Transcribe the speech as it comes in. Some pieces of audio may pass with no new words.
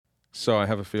So I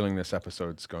have a feeling this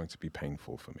episode's going to be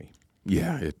painful for me.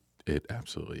 Yeah, it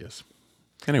absolutely is.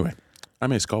 Anyway,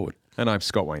 I'm Ace Colwood. And I'm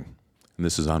Scott Wayne. And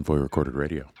this is Envoy Recorded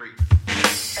Radio.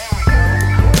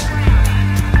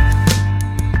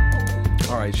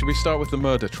 All right, should we start with the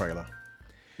murder trailer?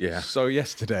 Yeah. So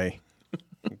yesterday,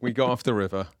 we got off the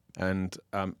river, and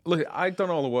look, I'd done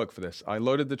all the work for this. I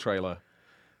loaded the trailer.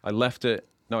 I left it.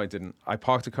 No, I didn't. I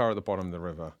parked the car at the bottom of the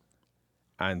river,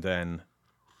 and then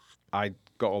I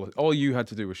got all you had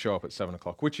to do was show up at 7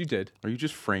 o'clock, which you did. Are you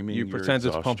just framing You your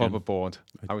pretended to pump up exhaustion? a board.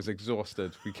 I was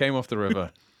exhausted. We came off the river.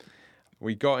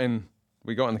 We got in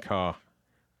the car,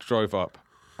 drove up,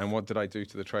 and what did I do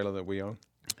to the trailer that we own?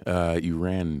 You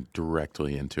ran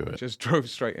directly into it. Just drove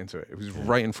straight into it. It was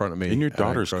right in front of me. In your and I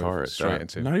daughter's drove car. straight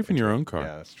into Not even your own Yeah, car.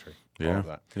 that's true. All Yeah. of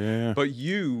that. Yeah. But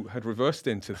you had reversed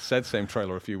into said same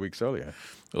trailer a few weeks earlier.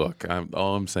 Look,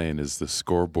 all I'm saying is the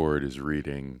scoreboard is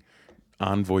reading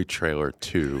Envoy Trailer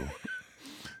 2,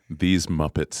 These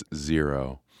Muppets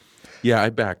 0. Yeah,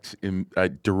 I backed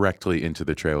directly into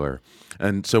the trailer.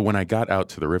 And so when I got out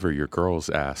to the river, your girls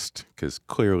asked, because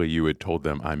clearly you had told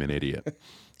them I'm an idiot.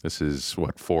 This is,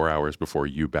 4 hours before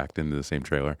you backed into the same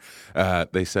trailer.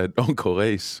 They said, Uncle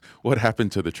Ace, what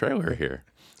happened to the trailer here?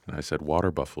 And I said,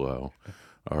 water buffalo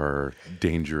are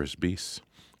dangerous beasts.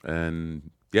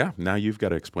 And yeah, now you've got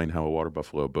to explain how a water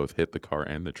buffalo both hit the car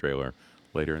and the trailer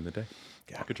later in the day.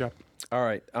 Yeah. Good job. All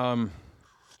right.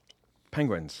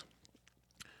 Penguins.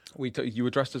 You were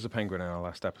dressed as a penguin in our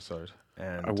last episode.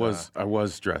 And I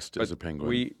was dressed as a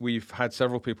penguin. We've had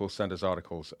several people send us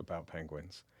articles about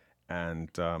penguins. And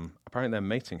apparently their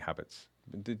mating habits.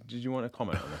 Did you want to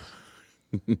comment on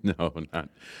this? No,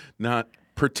 not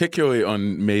particularly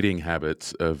on mating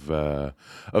habits of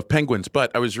penguins.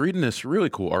 But I was reading this really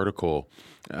cool article.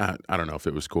 I don't know if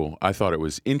it was cool. I thought it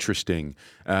was interesting,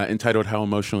 entitled "How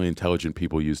Emotionally Intelligent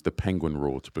People Use the Penguin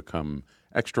Rule to Become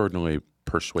Extraordinarily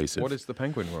Persuasive." What is the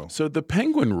penguin rule? So the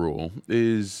penguin rule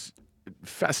is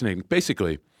fascinating.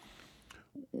 Basically,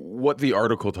 what the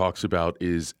article talks about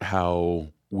is how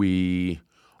we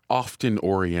often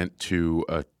orient to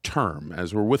a term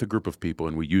as we're with a group of people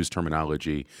and we use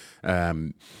terminology,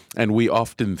 and we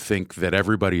often think that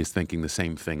everybody is thinking the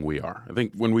same thing we are. I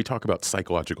think when we talk about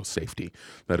psychological safety,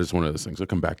 that is one of those things. I'll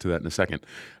come back to that in a second.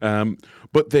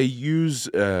 But they use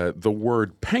the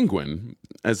word penguin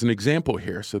as an example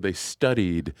here. So they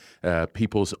studied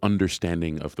people's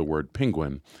understanding of the word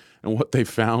penguin. And what they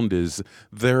found is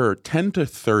there are 10 to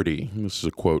 30, this is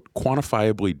a quote,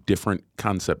 quantifiably different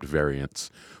concept variants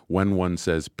when one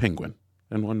says penguin.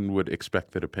 And one would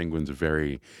expect that a penguin's a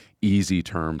very easy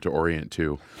term to orient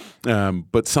to.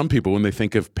 But some people, when they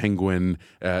think of penguin,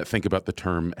 think about the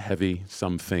term heavy.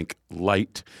 Some think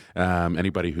light.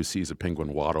 Anybody who sees a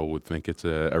penguin waddle would think it's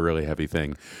a really heavy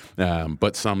thing.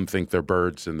 But some think they're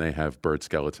birds, and they have bird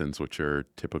skeletons, which are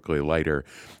typically lighter.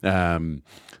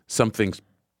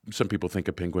 Some people think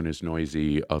a penguin is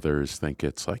noisy. Others think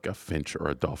it's like a finch or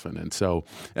a dolphin. And so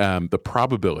the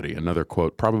probability, another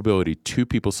quote, probability two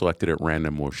people selected at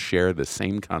random will share the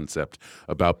same concept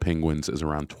about penguins is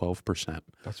around 12%.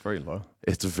 That's very low.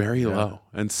 It's very low.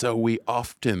 And so we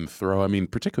often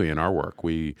particularly in our work,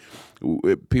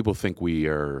 people think we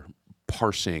are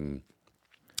parsing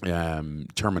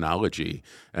terminology.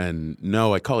 And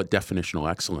no, I call it definitional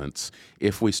excellence.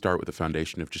 If we start with the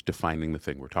foundation of just defining the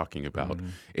thing we're talking about,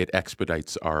 it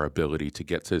expedites our ability to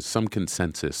get to some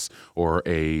consensus or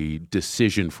a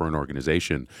decision for an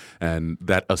organization. And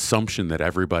that assumption that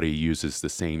everybody uses the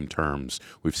same terms,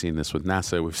 we've seen this with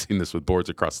NASA, we've seen this with boards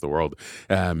across the world.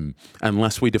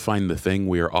 Unless we define the thing,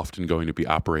 we are often going to be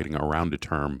operating around a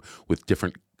term with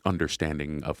different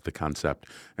understanding of the concept.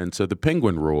 And so the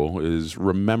penguin rule is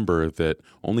remember that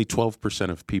only 12%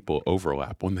 of people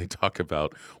overlap when they talk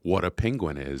about what a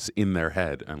penguin is in their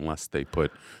head unless they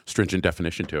put stringent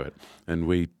definition to it. And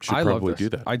we should probably do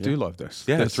that. I do love this.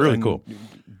 Yeah, it's really cool.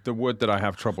 The word that I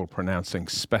have trouble pronouncing,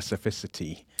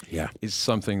 specificity, is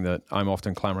something that I'm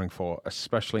often clamoring for,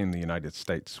 especially in the United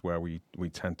States, where we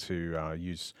tend to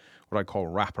use what I call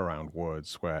wraparound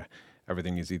words, where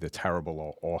everything is either terrible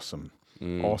or awesome.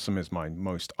 Awesome is my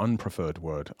most unpreferred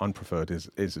word. Unpreferred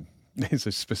is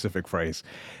a specific phrase.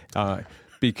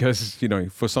 Because,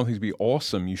 for something to be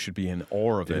awesome, you should be in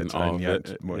awe of it. And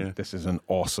yet, this is an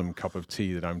awesome cup of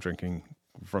tea that I'm drinking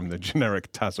from the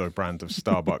generic Tazo brand of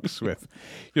Starbucks with,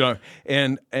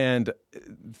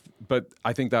 but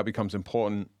I think that becomes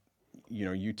important.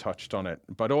 You touched on it,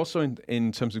 but also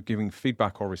in terms of giving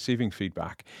feedback or receiving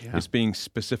feedback, is being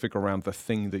specific around the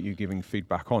thing that you're giving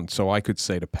feedback on. So I could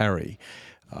say to Perry,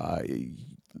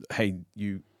 hey,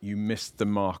 you missed the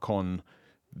mark on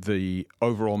the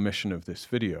overall mission of this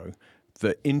video.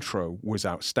 the intro was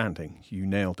outstanding. You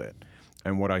nailed it.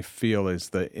 And what I feel is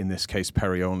that in this case,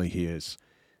 Perry only hears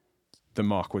the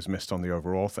mark was missed on the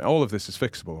overall thing. All of this is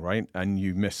fixable, right? And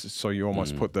you miss, so you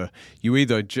almost put you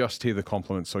either just hear the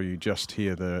compliments or you just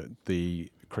hear the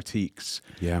critiques.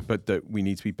 Yeah. But that we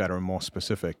need to be better and more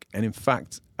specific. And in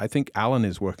fact, I think Alan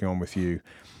is working on with you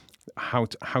how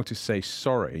to say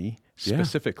sorry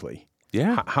specifically.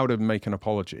 Yeah. How to make an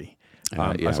apology.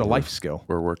 As a life skill.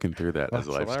 We're working through that as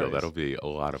a life hilarious. skill. That'll be a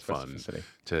lot of fun Specificity.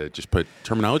 to just put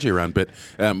terminology around. But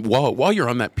while you're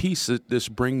on that piece, this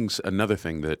brings another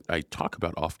thing that I talk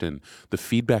about often, the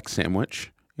feedback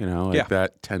sandwich.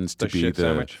 That tends to be shit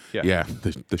sandwich.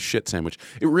 The shit sandwich.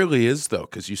 It really is, though,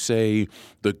 because you say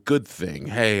the good thing.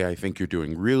 Hey, I think you're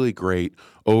doing really great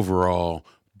overall,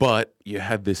 but you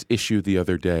had this issue the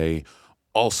other day.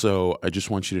 Also, I just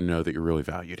want you to know that you're really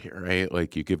valued here, right?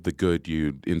 Like you give the good,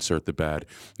 you insert the bad,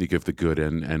 you give the good.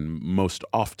 And most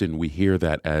often we hear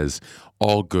that as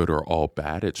all good or all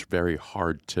bad. It's very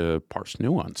hard to parse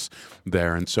nuance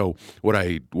there. And so what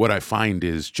I find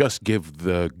is just give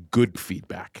the good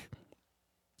feedback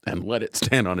and let it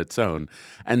stand on its own.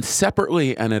 And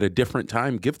separately and at a different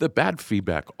time, give the bad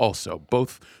feedback also.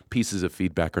 Both pieces of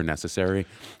feedback are necessary,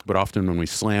 but often when we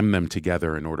slam them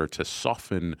together in order to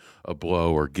soften a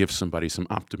blow or give somebody some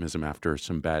optimism after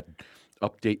some bad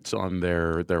updates on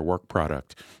their work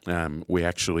product, we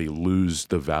actually lose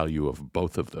the value of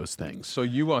both of those things. So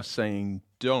you are saying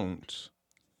don't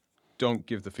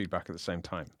give the feedback at the same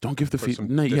time. Don't give the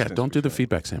feedback. Don't do the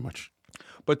feedback sandwich.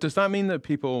 But does that mean that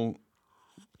people...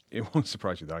 It won't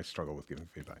surprise you that I struggle with giving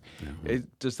feedback.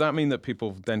 Does that mean that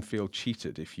people then feel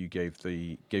cheated if you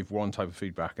gave one type of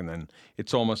feedback and then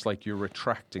it's almost like you're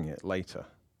retracting it later?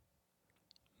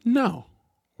 No.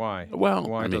 Why? Well,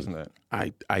 why doesn't it?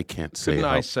 I can't say. Couldn't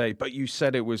I say, but you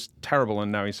said it was terrible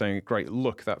and now you're saying, great,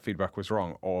 look, that feedback was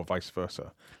wrong, or vice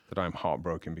versa, that I'm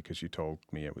heartbroken because you told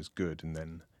me it was good and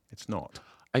then it's not?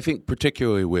 I think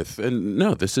particularly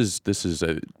this is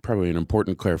probably an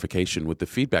important clarification with the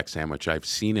feedback sandwich. I've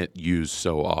seen it used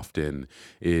so often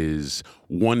is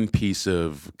one piece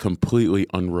of completely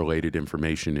unrelated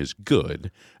information is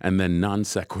good and then non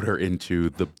sequitur into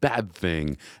the bad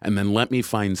thing. And then let me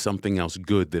find something else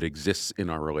good that exists in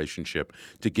our relationship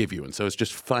to give you. And so it's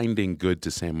just finding good to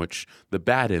sandwich the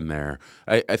bad in there.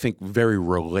 I think very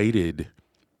related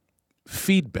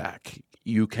feedback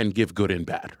you can give good and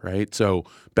bad, right? So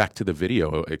back to the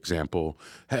video example,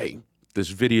 hey, this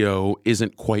video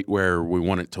isn't quite where we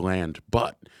want it to land,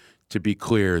 but to be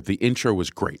clear, the intro was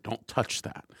great. Don't touch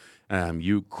that.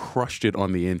 You crushed it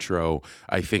on the intro.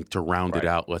 I think to round it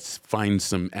out, let's find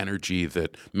some energy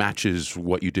that matches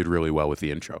what you did really well with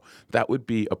the intro. That would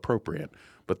be appropriate.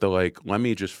 But let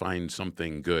me just find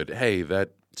something good. Hey,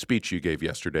 that speech you gave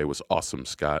yesterday was awesome,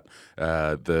 Scott.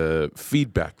 The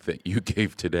feedback that you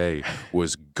gave today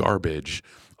was garbage.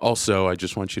 Also, I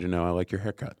just want you to know I like your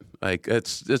haircut.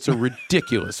 It's a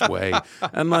ridiculous way.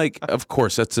 And of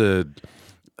course, that's a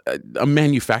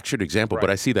manufactured example, but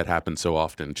I see that happen so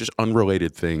often. Just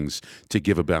unrelated things to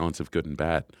give a balance of good and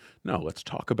bad. No, let's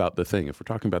talk about the thing. If we're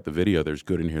talking about the video, there's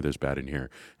good in here, there's bad in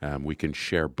here. We can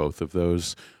share both of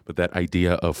those. But that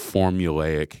idea of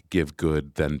formulaic, give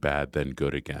good, then bad, then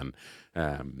good again,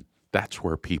 that's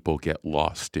where people get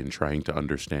lost in trying to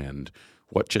understand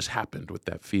what just happened with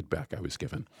that feedback I was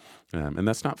given. And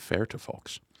that's not fair to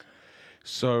folks.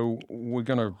 So we're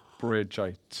going to bridge,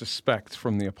 I suspect,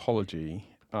 from the apology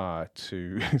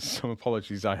to some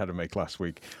apologies I had to make last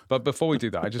week. But before we do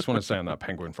that, I just want to say on that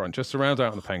Penguin front, just to round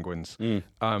out on the Penguins,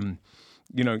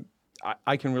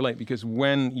 I can relate because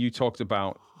when you talked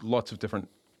about lots of different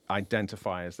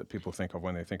identifiers that people think of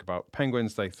when they think about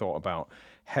penguins, they thought about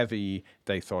heavy,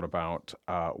 they thought about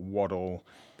waddle,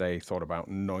 they thought about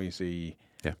noisy.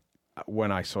 Yeah.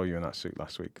 When I saw you in that suit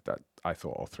last week, that I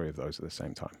thought all three of those at the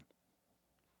same time.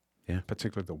 Yeah.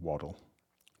 Particularly the waddle.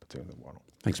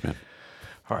 Thanks, man.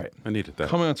 All right. I needed that.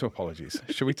 Coming on to apologies.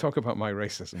 Should we talk about my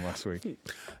racism last week?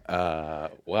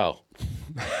 Well.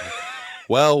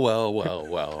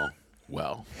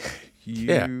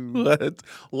 Yeah.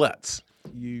 Let's.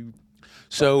 You.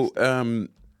 So,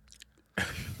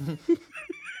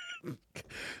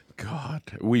 God,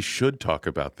 we should talk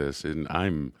about this, and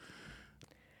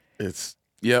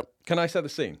yep. Can I set the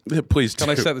scene? Please do.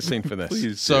 Can I set the scene for this?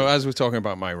 Please So, do. as we're talking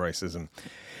about my racism,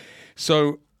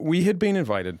 so we had been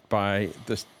invited by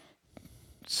the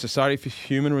Society for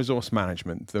Human Resource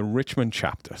Management, the Richmond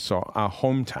chapter, so our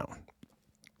hometown,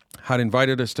 had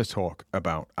invited us to talk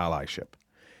about allyship.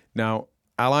 Now,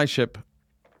 allyship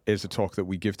is a talk that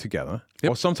we give together,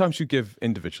 or sometimes you give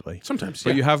individually. Sometimes,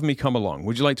 but you have me come along.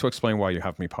 Would you like to explain why you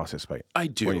have me participate? I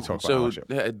do. When you talk about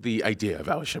allyship? The idea of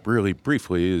allyship, really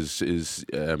briefly, is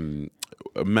a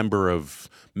member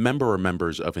or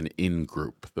members of an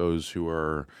in-group, those who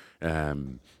are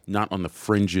not on the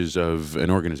fringes of an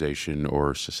organization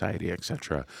or society,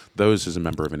 etc. Those as a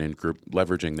member of an in-group,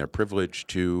 leveraging their privilege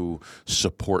to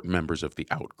support members of the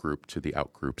out-group to the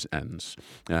out-group's ends.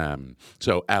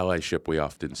 So allyship, we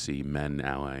often see men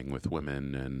allying with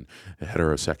women and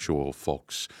heterosexual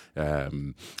folks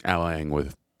allying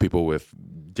with people with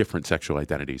different sexual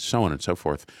identities, so on and so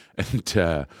forth. And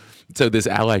so this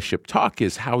allyship talk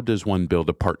is, how does one build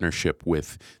a partnership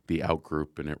with the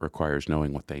outgroup? And it requires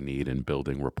knowing what they need and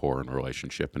building rapport and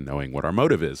relationship and knowing what our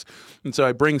motive is. And so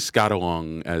I bring Scott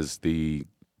along as the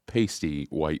pasty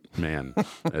white man,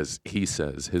 as he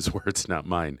says, his words, not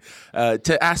mine,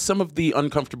 to ask some of the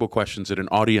uncomfortable questions that an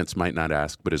audience might not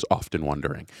ask, but is often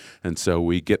wondering. And so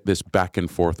we get this back and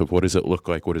forth of, what does it look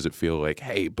like? What does it feel like?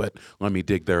 Hey, but let me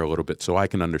dig there a little bit so I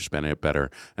can understand it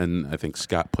better. And I think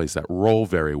Scott plays that role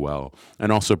very well,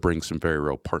 and also brings some very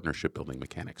real partnership building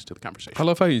mechanics to the conversation. I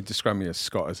love how you describe me as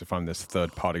Scott, as if I'm this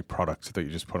third-party product that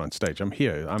you just put on stage. I'm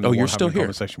here. I'm you're still having a here.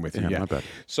 Conversation with you. Yeah, my bad.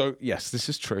 So yes, this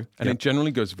is true, and it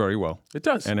generally goes very well. It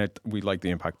does. And we like the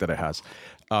impact that it has.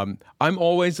 I'm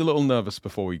always a little nervous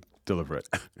before we deliver it,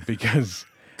 because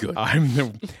I'm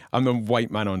the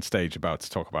white man on stage about to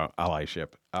talk about allyship.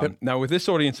 Now, with this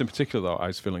audience in particular, though, I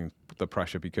was feeling the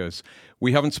pressure because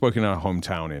we haven't spoken in our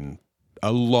hometown in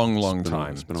a long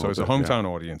time. So it's a hometown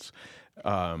audience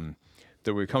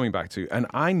that we're coming back to. And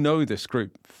I know this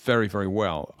group very, very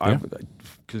well.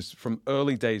 Because from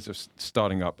early days of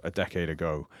starting up a decade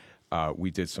ago,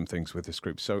 we did some things with this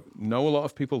group. So know a lot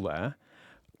of people there.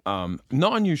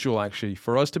 Not unusual, actually,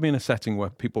 for us to be in a setting where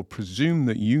people presume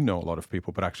that you know a lot of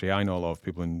people, but actually I know a lot of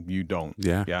people and you don't.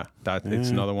 It's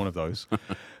another one of those.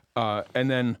 And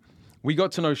then we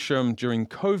got to know Sherm during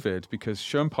COVID, because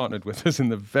Sherm partnered with us in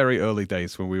the very early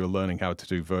days when we were learning how to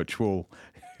do virtual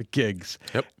gigs,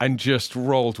 and just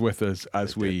rolled with us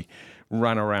as we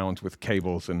ran around with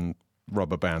cables and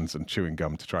rubber bands and chewing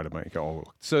gum to try to make it all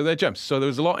work. So they're gems. So there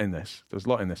was a lot in this.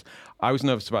 I was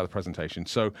nervous about the presentation.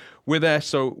 So we're there.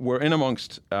 So we're in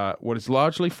amongst what is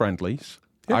largely friendlies.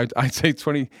 I'd say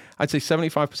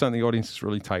 75% of the audience is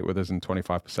really tight with us, and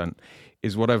 25%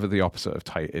 is whatever the opposite of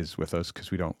tight is with us,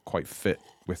 because we don't quite fit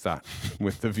with that,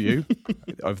 with the view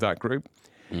of that group.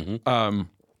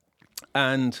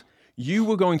 And you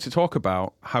were going to talk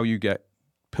about how you get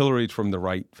pilloried from the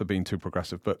right for being too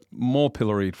progressive, but more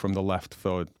pilloried from the left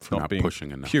for not being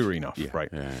pushing enough. Pure enough, right?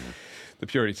 Yeah. The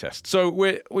purity test. So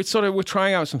we're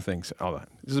trying out some things.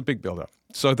 This is a big build-up.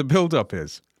 So the build-up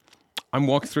is, I'm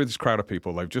walking through this crowd of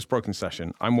people. They've just broken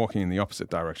session. I'm walking in the opposite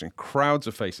direction. Crowds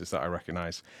of faces that I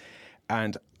recognize,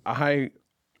 and I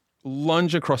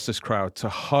lunge across this crowd to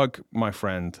hug my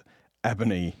friend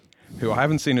Ebony, who I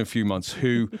haven't seen in a few months,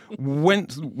 who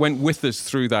went with us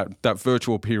through that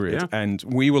virtual period, and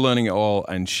we were learning it all.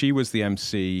 And she was the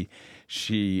MC.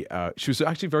 She was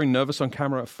actually very nervous on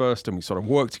camera at first, and we sort of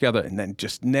worked together, and then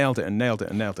just nailed it.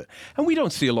 And we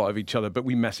don't see a lot of each other, but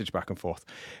we message back and forth.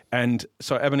 And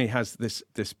so Ebony has this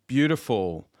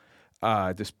beautiful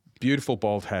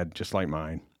bald head, just like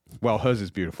mine. Well, hers is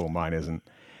beautiful, mine isn't.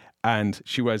 And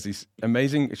she always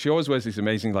wears these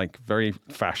amazing, like, very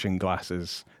fashion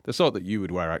glasses, the sort that you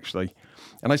would wear, actually.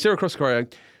 And I see her across the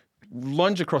crowd, I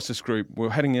lunge across this group.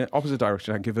 We're heading in the opposite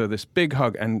direction. I give her this big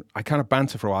hug, and I kind of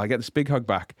banter for a while. I get this big hug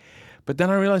back. But then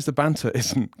I realize the banter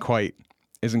isn't quite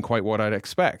what I'd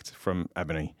expect from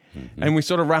Ebony. And we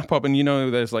sort of wrap up, and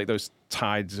there's like those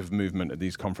tides of movement at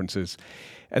these conferences.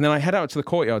 And then I head out to the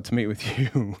courtyard to meet with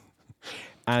you.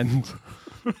 And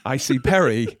I see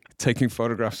Perry taking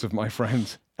photographs of my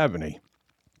friend Ebony.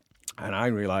 And I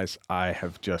realize I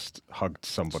have just hugged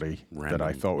somebody that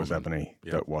I thought was Ebony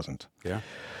that wasn't. Yeah.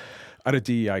 At a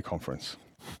DEI conference.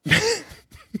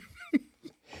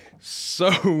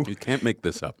 So you can't make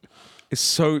this up.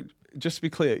 So just to be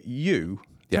clear,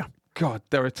 God,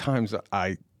 there are times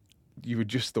that you were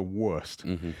just the worst.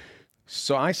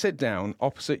 So I sit down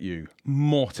opposite you,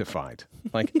 mortified,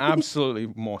 like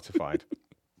absolutely mortified.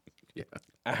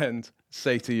 And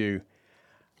say to you,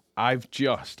 and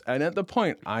at the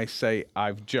point I say,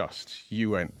 you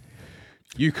went,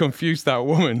 you confused that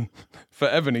woman for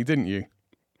Ebony, didn't you?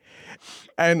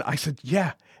 And I said,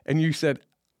 yeah. And you said,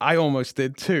 I almost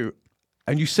did too.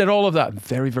 And you said all of that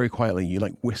very, very quietly. You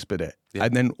like whispered it. Yeah.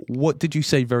 And then what did you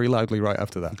say very loudly right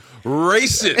after that?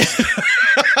 Racist.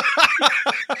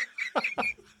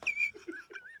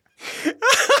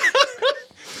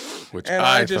 which and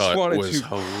I just thought wanted was to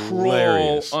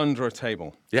hilarious. crawl under a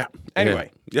table. Yeah.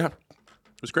 Anyway. Yeah.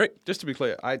 It was great. Just to be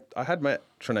clear, I had met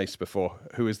Trinace before,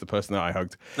 who is the person that I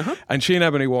hugged. And she and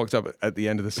Ebony walked up at the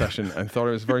end of the session and thought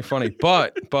it was very funny.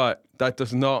 But that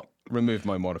does not remove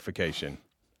my mortification.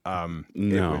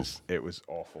 No. It was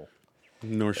awful.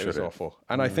 Nor should It was awful.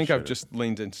 And I think I've just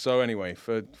leaned in. So anyway,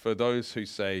 for those who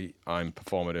say I'm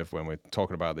performative when we're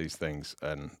talking about these things,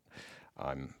 and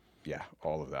I'm,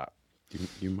 all of that.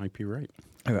 You might be right.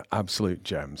 Absolute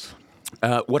gems.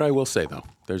 What I will say, though,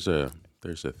 there's a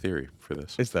theory for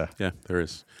this. Is there? Yeah, there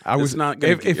is. I was not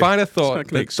gonna, if I'd have thought not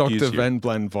gonna that Dr. excuse you.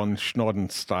 Venblen von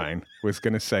Schnodenstein was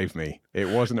going to save me, it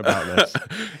wasn't about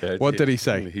this. What did he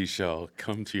say? He shall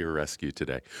come to your rescue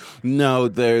today. No,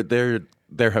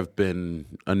 there have been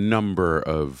a number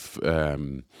of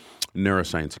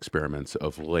neuroscience experiments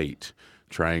of late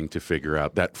trying to figure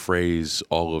out that phrase,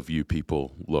 all of you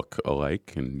people look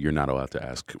alike, and you're not allowed to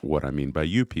ask what I mean by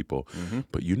you people,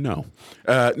 but you know.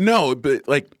 No, but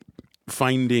like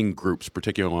finding groups,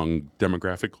 particularly along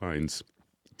demographic lines,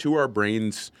 to our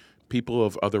brains, people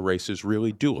of other races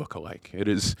really do look alike. It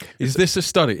is. Is this a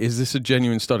study? Is this a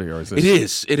genuine study, or is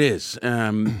this? It is.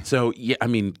 So, yeah, I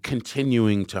mean,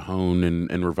 continuing to hone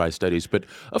and revise studies, but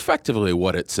effectively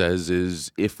what it says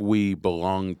is if we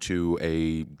belong to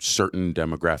a certain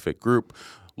demographic group,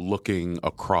 looking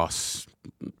across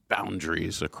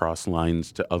boundaries, across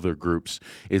lines to other groups,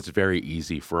 it's very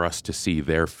easy for us to see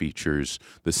their features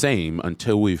the same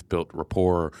until we've built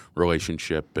rapport,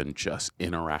 relationship, and just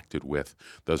interacted with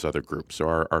those other groups. So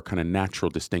our kind of natural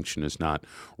distinction is not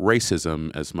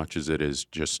racism as much as it is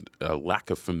just a lack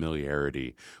of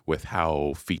familiarity with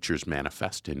how features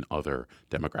manifest in other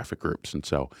demographic groups. And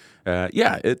so,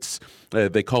 it's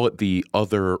they call it the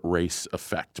other race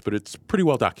effect, but it's pretty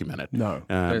well documented. No.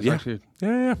 Actually...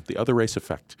 the other race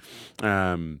effect.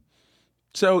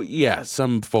 So,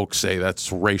 some folks say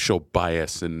that's racial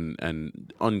bias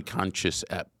and unconscious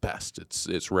at best.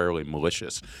 It's rarely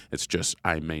malicious. It's just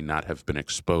I may not have been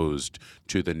exposed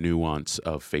to the nuance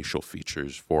of facial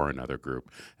features for another group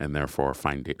and therefore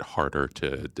find it harder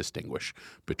to distinguish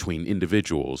between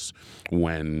individuals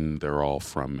when they're all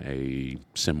from a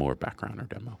similar background or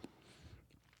demo.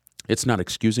 It's not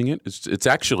excusing it. It's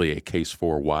actually a case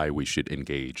for why we should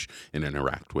engage and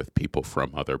interact with people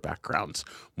from other backgrounds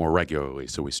more regularly,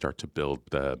 so we start to build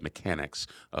the mechanics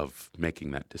of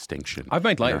making that distinction. I've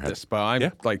made light of this, but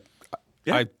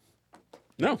I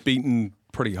beaten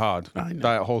pretty hard.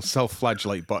 That whole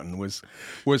self-flagellate button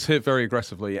was hit very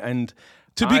aggressively, and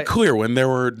to be clear, when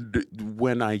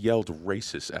I yelled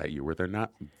racist at you, were there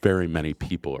not very many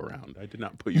people around? I did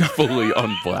not put you fully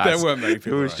on blast. There weren't many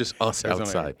people. It was around. just us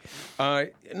outside.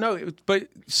 But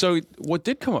so what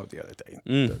did come up the other day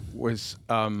was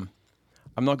I'm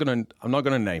not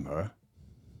gonna name her.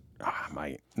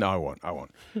 Mate, no, I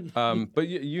won't. But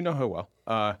you know her well.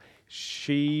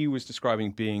 She was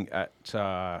describing being at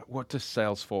what does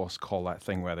Salesforce call that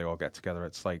thing where they all get together?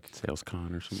 It's like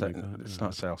SalesCon or something like that. It's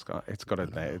not SalesCon. It's got a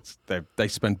name. They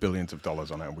spend billions of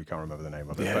dollars on it, and we can't remember the name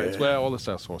of it. But it's where all the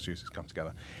Salesforce users come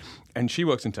together. And she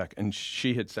works in tech, and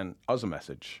she had sent us a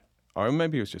message, or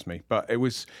maybe it was just me, but it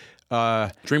was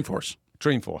Dreamforce.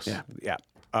 Yeah.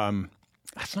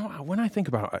 That's not when I think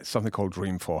about something called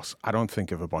Dreamforce. I don't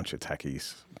think of a bunch of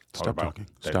techies. Stop talking.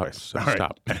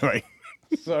 Stop. Anyway.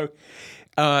 So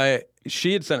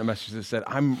she had sent a message that said,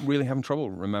 I'm really having trouble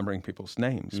remembering people's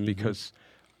names because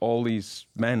all these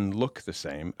men look the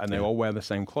same and they all wear the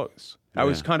same clothes. I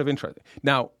was kind of interested.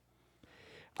 Now,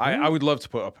 I would love to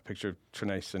put up a picture of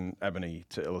Trinace and Ebony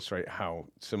to illustrate how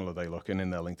similar they look. And in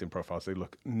their LinkedIn profiles, they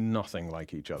look nothing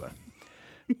like each other.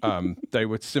 They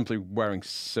were simply wearing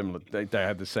similar, they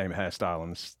had the same hairstyle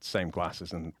and the same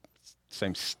glasses and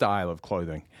same style of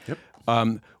clothing. Yep.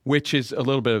 Which is a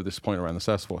little bit of this point around the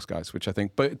Salesforce guys, which I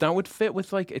think, but that would fit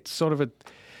with it's sort of a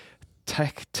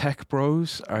tech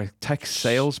bros or tech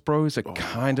sales bros are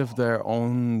kind of their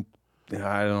own,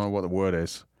 I don't know what the word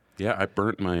is. Yeah, I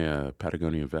burnt my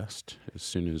Patagonia vest as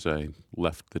soon as I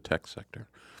left the tech sector.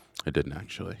 I didn't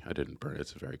actually. I didn't burn it.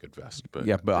 It's a very good vest. But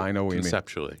but I know what you mean.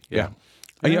 Conceptually, yeah.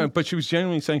 But she was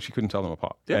genuinely saying she couldn't tell them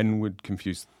apart and would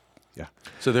confuse. Yeah.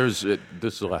 So there's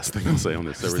this is the last thing I'll say on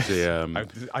this. There was a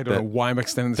I don't know why I'm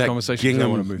extending this conversation. Gingham, I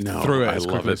want to move through it. I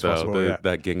love it though.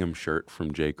 That gingham shirt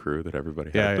from J. Crew that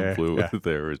everybody had the blue. Yeah.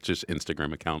 There was just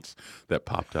Instagram accounts that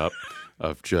popped up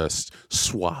of just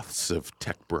swaths of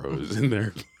tech bros in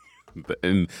there.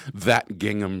 In that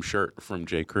gingham shirt from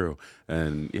J. Crew.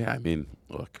 And I mean,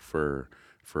 look, for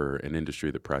an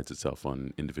industry that prides itself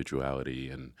on individuality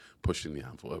and pushing the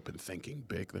envelope and thinking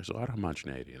big, there's a lot of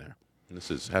homogeneity in there. And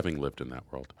this is having lived in that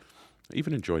world. I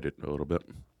even enjoyed it a little bit.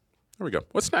 There we go.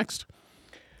 What's next?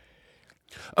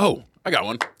 Oh, I got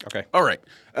one. Okay. All right.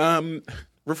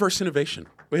 Reverse innovation.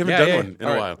 We haven't done one in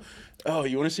a while. Oh,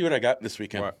 you want to see what I got this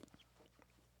weekend? What?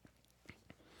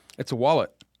 It's a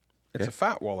wallet. It's a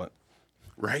fat wallet.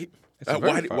 Right?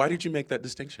 Why did you make that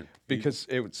distinction? Because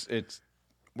it's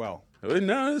well.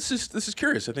 No, this is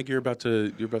curious. I think you're about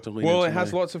to lean. Well, it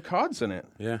has lots of cards in it.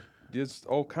 Yeah. There's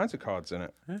all kinds of cards in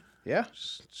it. Yeah.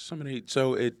 So many.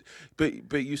 So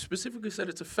but you specifically said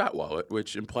it's a fat wallet,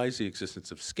 which implies the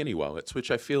existence of skinny wallets, which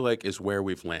I feel like is where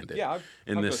we've landed. Yeah, I've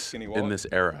got a skinny wallet. In this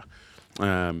era.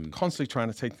 Constantly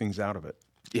trying to take things out of it.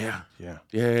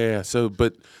 Yeah. So,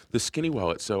 but the skinny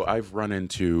wallet. So I've run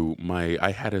into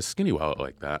I had a skinny wallet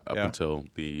like that up until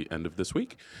the end of this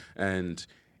week, and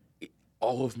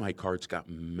all of my cards got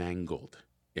mangled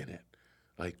in it,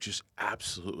 like just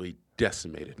absolutely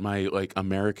decimated. My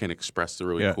American Express, the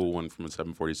really cool one from a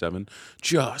 747,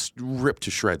 just ripped to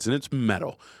shreds, and it's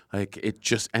metal. Like it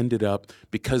just ended up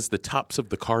because the tops of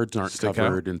the cards aren't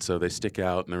covered, and so they stick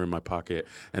out, and they're in my pocket,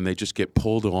 and they just get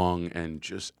pulled along and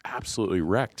just absolutely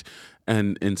wrecked.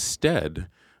 And instead,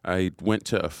 I went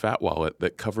to a fat wallet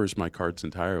that covers my cards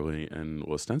entirely and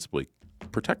will ostensibly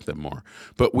protect them more.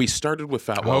 But we started with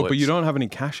fat wallets. Oh, but you don't have any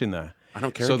cash in there. I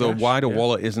don't care. So the wider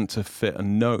wallet isn't to fit a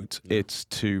note; it's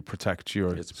to protect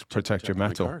your your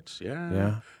metal. Cards.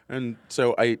 Yeah. And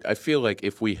so I feel like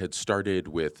if we had started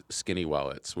with skinny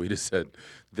wallets, we'd have said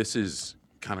this is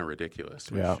kind of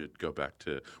ridiculous.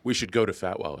 We should go to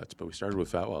fat wallets, but we started with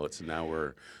fat wallets, and now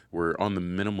we're on the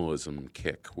minimalism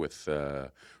kick with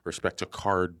respect to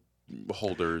card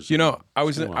holders. You know, I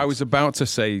was about to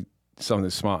say something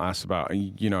that's smart ass about,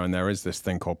 and there is this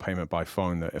thing called payment by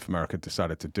phone that if America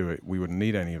decided to do it, we wouldn't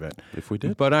need any of it. If we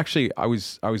did. But actually, I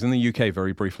was in the UK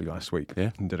very briefly last week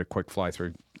and did a quick fly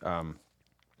through.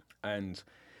 And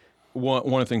one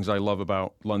of the things I love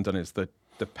about London is that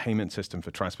the payment system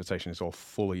for transportation is all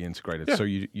fully integrated. Yeah. So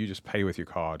you just pay with your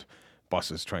card.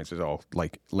 Buses, trains, is all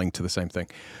linked to the same thing.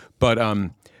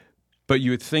 But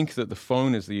you would think that the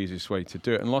phone is the easiest way to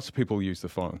do it, and lots of people use the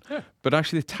phone. Yeah. But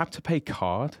actually, the tap-to-pay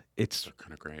card, it's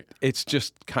kind of great.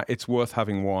 It's worth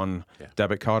having one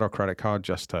debit card or credit card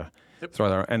just to throw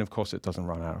there. And of course, it doesn't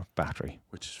run out of battery,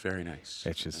 which is very nice.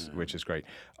 Which is great.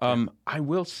 I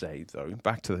will say though,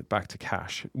 back to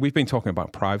cash. We've been talking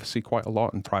about privacy quite a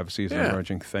lot, and privacy is an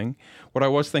emerging thing. What I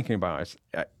was thinking about is,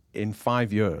 in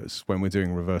 5 years, when we're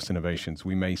doing reverse innovations,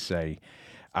 we may say,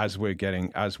 as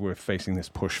we're facing this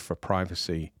push for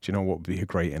privacy, do you know what would be a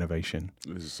great innovation?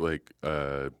 This is like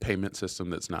a payment system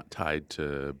that's not tied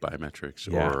to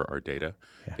biometrics or our data.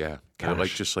 Yeah.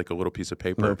 Just like a little piece of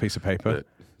paper. A little piece of paper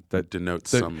that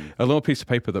denotes a little piece of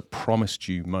paper that promised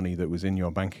you money that was in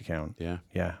your bank account.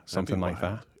 Yeah. Something like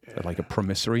that. Yeah. Like a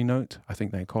promissory note, I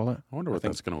think they call it. I wonder what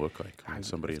that's going to look like when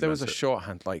somebody. If there was a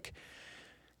shorthand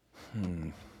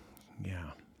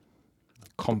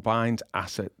combined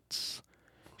assets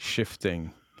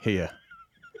shifting here.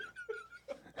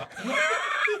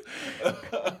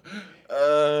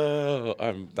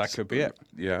 That could be it.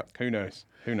 Yeah. Who knows?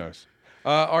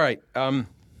 All right. Could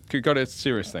we go to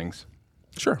serious things?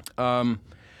 Sure.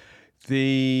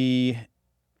 The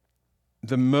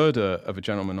murder of a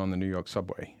gentleman on the New York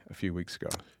subway a few weeks ago.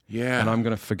 Yeah. And I'm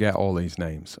going to forget all these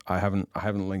names. I haven't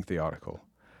linked the article.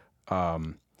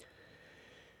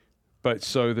 But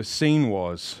so the scene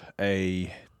was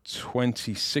a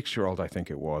 26-year-old, I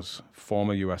think it was,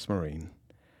 former U.S. Marine,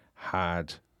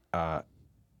 had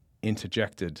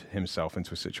interjected himself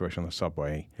into a situation on the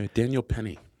subway. Daniel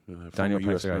Penny, former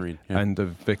U.S. Marine. Yeah. And the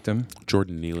victim?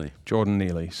 Jordan Neely.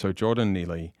 So Jordan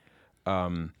Neely,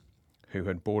 who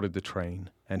had boarded the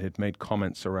train and had made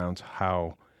comments around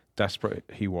how desperate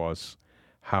he was,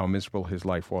 how miserable his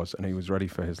life was, and he was ready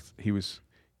for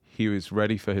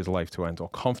his life to end, or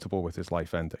comfortable with his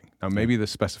life ending. Now, maybe the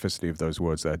specificity of those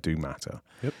words there do matter.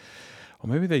 Yep. Or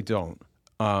maybe they don't.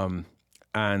 And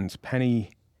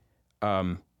Penny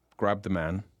grabbed the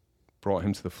man, brought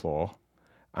him to the floor,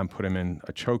 and put him in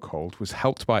a chokehold, was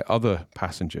helped by other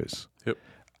passengers,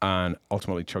 and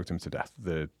ultimately choked him to death.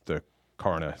 The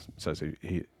coroner says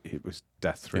it was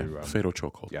death through... fatal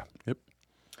chokehold. Yeah. Yep.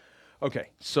 Okay,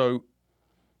 so...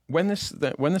 When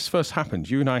this first happened,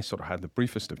 you and I sort of had the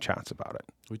briefest of chats about it.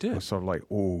 We did. It was sort of like,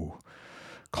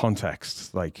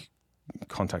 context. And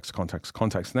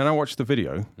then I watched the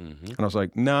video, and I was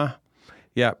like,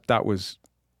 that was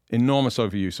enormous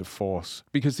overuse of force.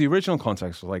 Because the original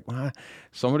context was like,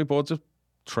 somebody boards a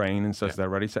train and says they're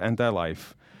ready to end their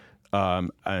life,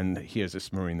 and here's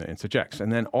this Marine that interjects. And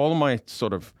then all of my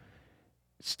sort of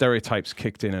stereotypes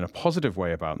kicked in a positive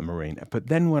way about the Marine. But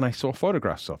then when I saw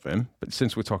photographs of him, but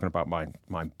since we're talking about my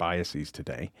biases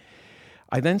today,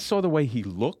 I then saw the way he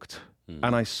looked,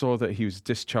 and I saw that he was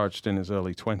discharged in his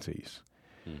early 20s,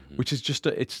 which is just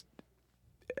it's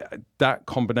that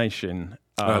combination.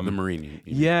 The Marine. You mean.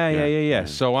 Yeah.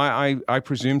 So I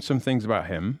presumed some things about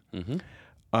him,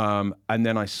 and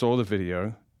then I saw the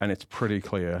video, and it's pretty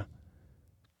clear,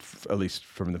 at least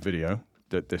from the video,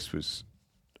 that this was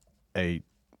a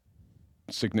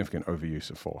significant overuse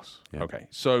of force. Yeah. Okay,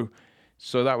 so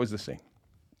that was the scene.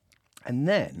 And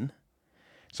then,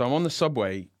 so I'm on the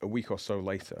subway a week or so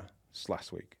later. It's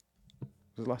last week.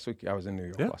 Was it last week? I was in New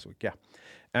York last week, yeah.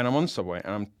 And I'm on the subway,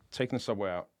 and I'm taking the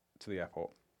subway out to the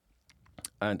airport.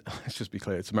 And let's just be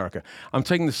clear, it's America. I'm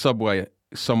taking the subway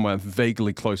somewhere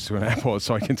vaguely close to an airport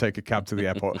so I can take a cab to the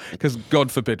airport. Because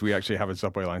God forbid we actually have a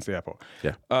subway line to the airport.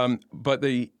 Yeah. But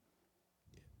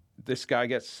this guy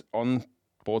gets on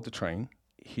board the train.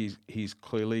 He's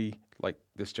clearly, like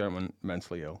this gentleman,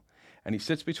 mentally ill. And he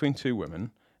sits between two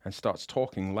women and starts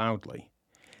talking loudly.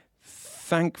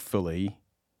 Thankfully,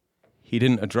 he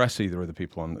didn't address either of the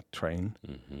people on the train,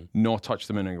 nor touch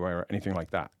them in any way or anything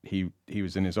like that. He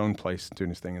was in his own place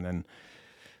doing his thing, and then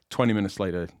 20 minutes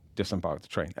later, disembarked the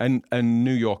train. And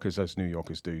New Yorkers, as New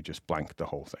Yorkers do, just blanked the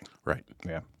whole thing. Right.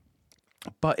 Yeah.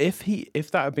 But if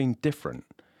that had been different,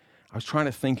 I was trying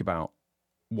to think about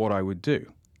what I would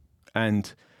do.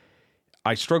 And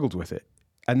I struggled with it.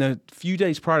 And a few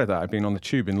days prior to that, I'd been on the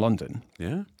tube in London.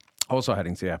 Yeah. Also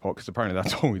heading to the airport, because apparently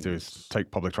that's all we do is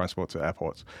take public transport to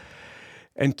airports.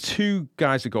 And two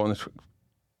guys had got on the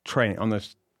train, on the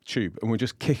tube, and were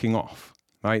just kicking off.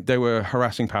 Right? They were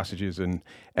harassing passengers, and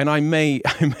I may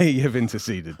have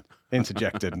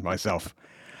interjected myself.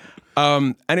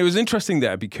 And it was interesting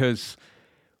there because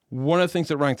one of the things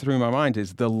that rang through my mind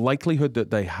is the likelihood that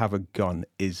they have a gun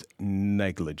is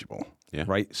negligible. Yeah.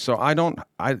 Right. So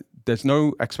there's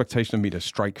no expectation of me to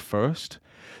strike first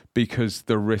because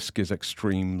the risk is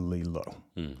extremely low,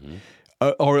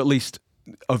 or at least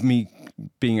of me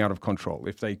being out of control.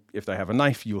 If they have a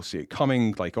knife, you'll see it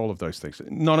coming. Like all of those things,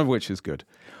 none of which is good.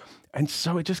 And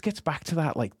so it just gets back to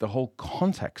that, like the whole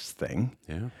context thing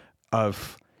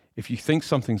of if you think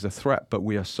something's a threat, but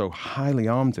we are so highly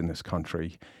armed in this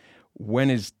country, when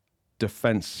is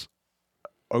defense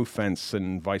offense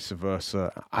and vice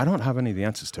versa? I don't have any of the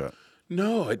answers to it.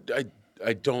 No,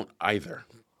 I don't either.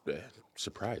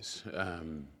 Surprise.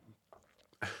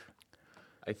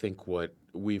 I think what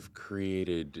we've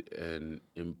created an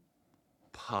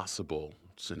impossible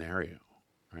scenario,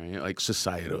 right? Like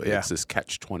societally, it's this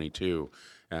catch-22.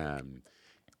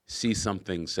 See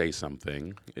something, say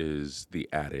something is the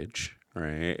adage,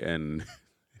 right? And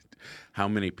how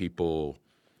many people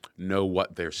know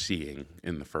what they're seeing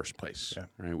in the first place,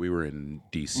 right? We were in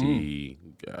D.C.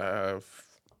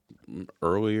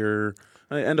 Earlier,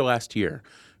 end of last year.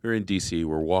 We were in D.C.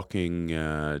 We're walking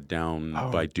down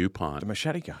by DuPont. The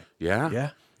machete guy.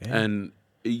 Yeah. And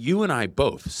you and I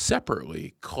both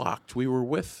separately clocked. We were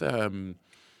with a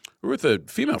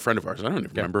female friend of ours. I don't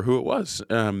even remember who it was.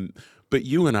 But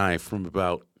you and I, from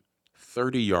about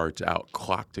 30 yards out,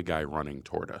 clocked a guy running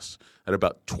toward us. At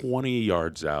about 20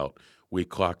 yards out, we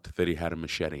clocked that he had a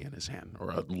machete in his hand,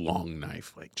 or a long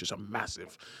knife, like just a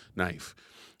massive knife.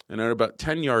 And at about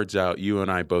 10 yards out, you and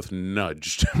I both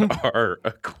nudged our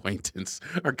acquaintance,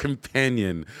 our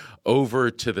companion,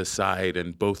 over to the side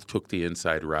and both took the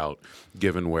inside route,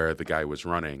 given where the guy was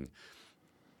running.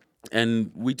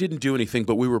 And we didn't do anything,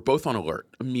 but we were both on alert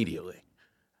immediately.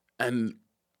 And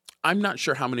I'm not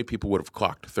sure how many people would have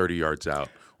clocked 30 yards out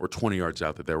or 20 yards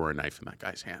out that there were a knife in that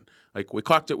guy's hand. Like, we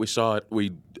clocked it, we saw it,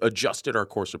 we adjusted our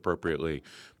course appropriately.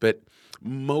 But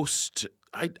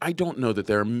I don't know that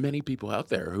there are many people out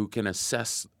there who can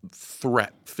assess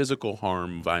threat, physical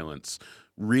harm, violence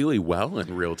really well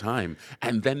in real time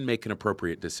and then make an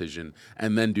appropriate decision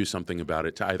and then do something about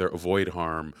it to either avoid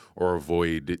harm or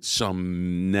avoid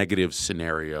some negative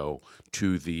scenario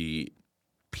to the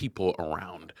people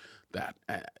around that.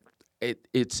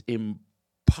 It's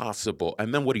impossible.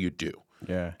 And then what do?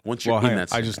 Yeah. Once you're in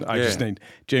that, I just need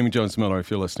Jamie Jones Miller.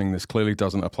 If you're listening, this clearly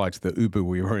doesn't apply to the Uber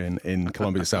we were in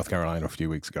Columbia, South Carolina, a few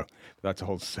weeks ago. That's a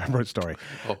whole separate story.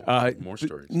 More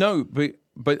stories. No,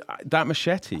 but that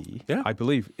machete, I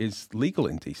believe, is legal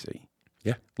in DC.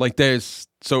 Yeah. Like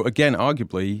so again,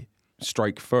 arguably,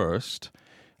 strike first.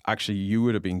 Actually, you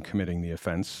would have been committing the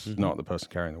offense, not the person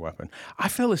carrying the weapon. I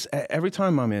feel this every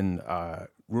time I'm in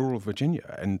rural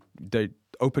Virginia, and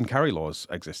open carry laws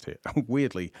exist here.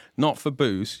 Weirdly, not for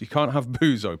booze. You can't have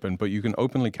booze open, but you can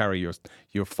openly carry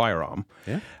your firearm.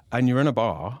 Yeah. And you're in a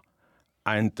bar,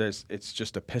 and it's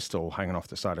just a pistol hanging off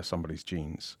the side of somebody's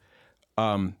jeans.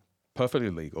 Perfectly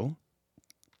legal.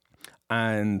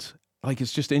 And like,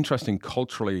 it's just interesting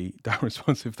culturally that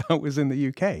response. If that was in the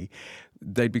UK,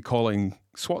 they'd be calling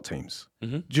SWAT teams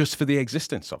just for the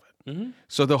existence of it.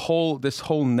 So this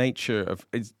whole nature of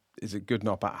is it good,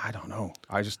 not bad? I don't know.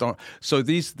 I just don't. So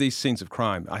these scenes of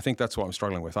crime, I think that's what I'm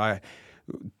struggling with.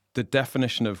 The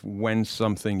definition of when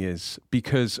something is,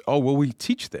 because, we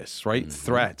teach this, right?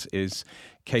 Threat is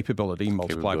capability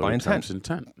multiplied by intent.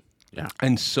 Yeah.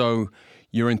 And so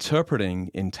you're interpreting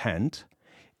intent.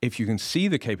 If you can see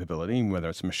the capability, whether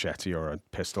it's a machete or a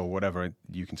pistol, whatever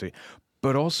you can see,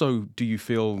 but also, do you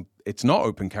feel it's not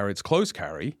open carry, it's closed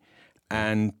carry,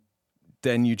 and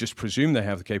then you just presume they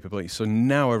have the capability. So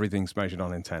now everything's measured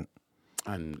on intent.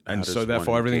 And so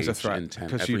therefore everything's a threat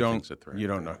because you don't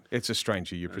know. It's a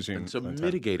stranger, you presume. And so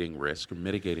mitigating risk or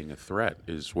mitigating a threat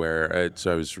is where,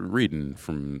 so I was reading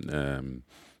from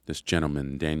this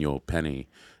gentleman, Daniel Penny,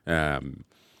 and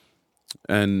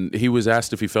he was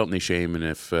asked if he felt any shame and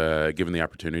if, given the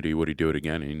opportunity, would he do it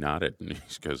again? And he nodded, and he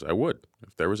goes, I would.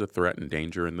 If there was a threat and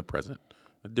danger in the present,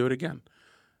 I'd do it again.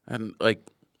 And like,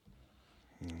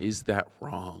 is that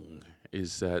wrong?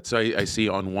 Is that so? I see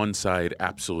on one side,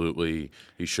 absolutely,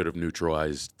 he should have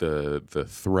neutralized the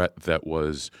threat that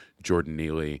was Jordan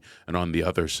Neely, and on the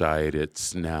other side,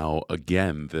 it's now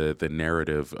again the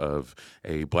narrative of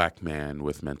a black man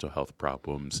with mental health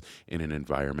problems in an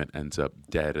environment ends up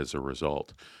dead as a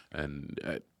result, and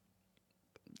I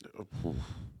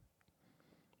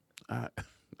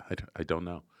don't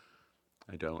know.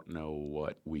 I don't know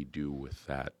what we do with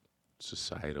that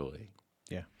societally.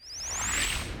 Yeah.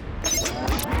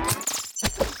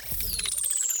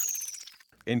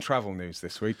 In travel news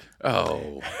this week.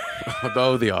 Oh,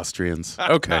 the Austrians.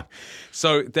 Okay.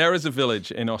 So there is a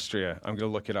village in Austria, I'm going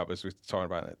to look it up as we're talking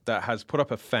about it, that has put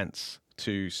up a fence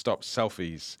to stop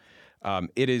selfies.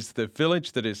 It is the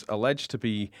village that is alleged to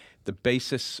be the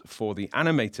basis for the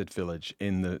animated village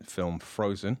in the film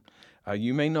Frozen.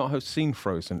 You may not have seen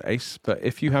Frozen, Ace, but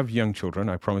if you have young children,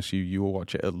 I promise you will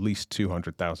watch it at least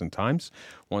 200,000 times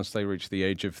once they reach the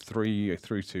age of 3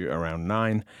 through to around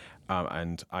 9.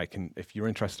 And if you're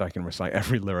interested, I can recite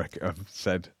every lyric of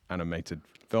said animated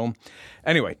film.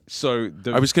 Anyway, so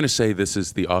I was going to say this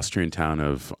is the Austrian town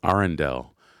of Arendelle.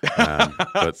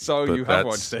 But you have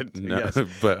watched it, no, yes.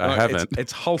 But I haven't.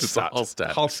 It's Hallstatt.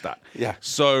 Hallstatt. Yeah.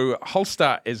 So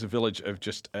Hallstatt is a village of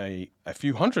just a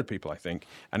few hundred people, I think,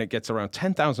 and it gets around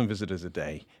 10,000 visitors a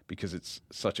day because it's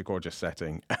such a gorgeous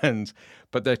setting.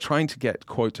 But they're trying to get,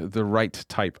 quote, the right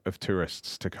type of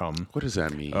tourists to come. What does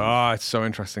that mean? Oh, it's so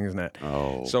interesting, isn't it?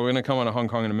 Oh. So we're going to come on to Hong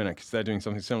Kong in a minute because they're doing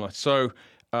something similar. So,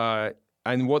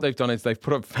 and what they've done is they've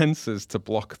put up fences to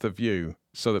block the view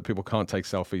so that people can't take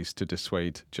selfies to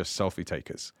dissuade just selfie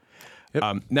takers.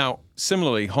 Yep. Now,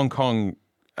 similarly, Hong Kong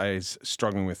is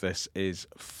struggling with this, is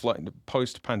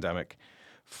post-pandemic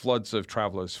floods of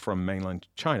travelers from mainland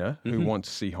China who want to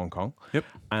see Hong Kong. Yep.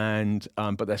 And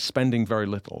but they're spending very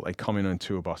little. They come in on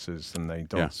tour buses and they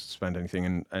don't spend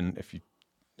anything. And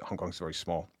Hong Kong's very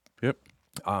small. Yep.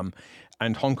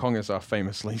 And Hong Kongers are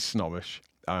famously snobbish,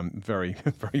 very,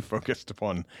 very focused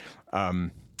upon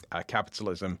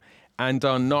capitalism, and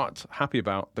are not happy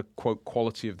about the quote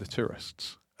quality of the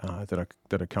tourists that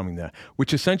are coming there,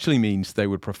 which essentially means they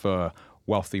would prefer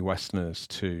wealthy Westerners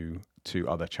to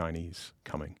other Chinese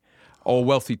coming, or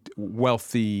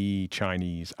wealthy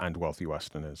Chinese and wealthy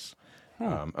Westerners.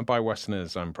 And by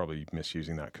Westerners, I'm probably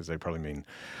misusing that because they probably mean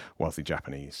wealthy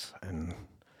Japanese and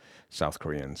South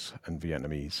Koreans and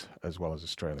Vietnamese, as well as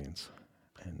Australians.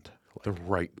 And the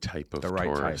right type of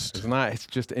tourist. Type. Isn't that? It's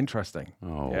just interesting.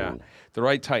 Oh. Yeah. The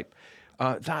right type.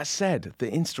 That said,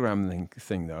 the Instagram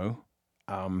thing though,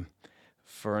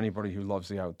 for anybody who loves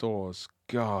the outdoors,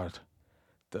 God,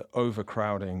 the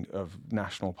overcrowding of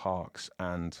national parks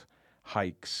and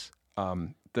hikes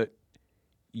that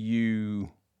you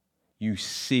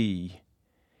see,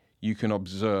 you can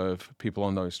observe people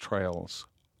on those trails.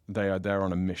 They are there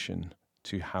on a mission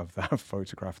to have that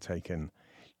photograph taken.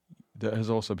 That has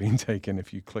also been taken,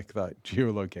 if you click that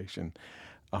geolocation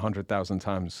 100,000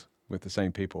 times with the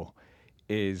same people,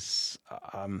 is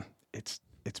it's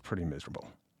pretty miserable.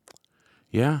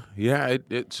 Yeah.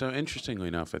 So interestingly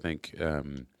enough, I think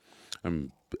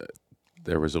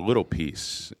there was a little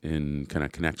piece in kind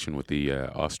of connection with the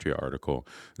Austria article.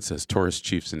 It says tourist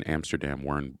chiefs in Amsterdam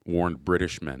warned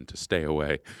British men to stay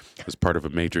away as part of a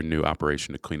major new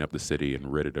operation to clean up the city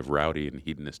and rid it of rowdy and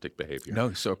hedonistic behavior.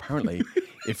 No, so apparently,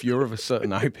 if you're of a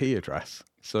certain IP address,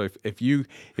 so if you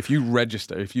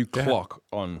register, if you clock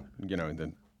on,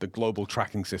 the the global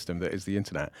tracking system that is the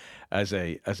internet as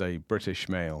a British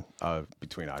male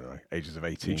between, I don't know, ages of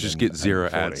 18. You just and, get zero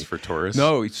and 40. ads for tourists.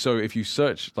 No, so if you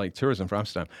search like tourism for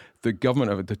Amsterdam,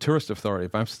 the tourist authority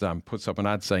of Amsterdam puts up an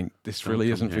ad saying this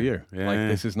really isn't for you. Yeah. Like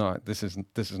this is not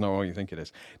what you think it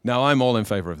is. Now I'm all in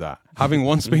favor of that. Having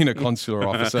once been a consular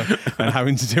officer and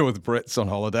having to deal with Brits on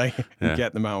holiday and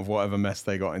get them out of whatever mess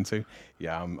they got into,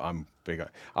 I'm big.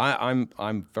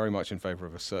 I'm very much in favor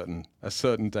of a certain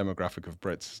demographic of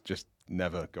Brits just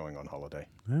never going on holiday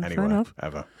anywhere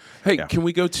ever. Hey, can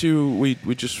we go to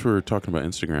we just were talking about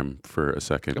Instagram for a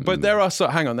second, but there are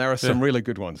some really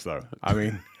good ones though. I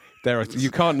mean. You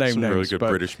can't name some names, really good but,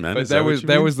 British men. But there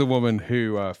was the woman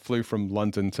who flew from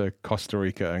London to Costa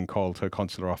Rica and called her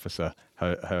consular officer,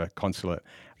 her consulate,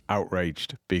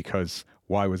 outraged because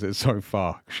why was it so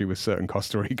far? She was certain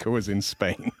Costa Rica was in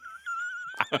Spain.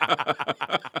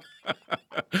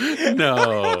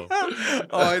 No.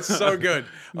 Oh, it's so good.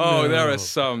 Oh, there are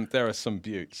some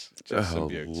buttes. Just some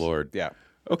buttes. Lord. Yeah.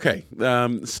 Okay.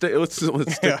 Let's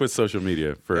stick with social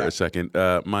media for a second.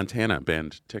 Montana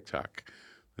banned TikTok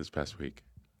this past week.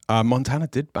 Montana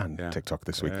did ban TikTok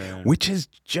this week, which is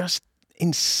just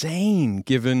insane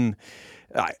given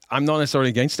I'm not necessarily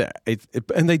against it.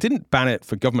 And they didn't ban it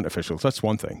for government officials. That's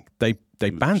one thing. They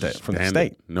banned it from the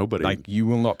state. Nobody. Like you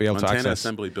will not be able to access. Montana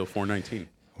Assembly Bill 419.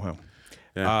 Wow.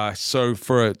 Yeah. So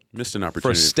for missed an opportunity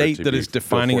for a state for it that to is be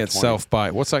defining Bill 420. itself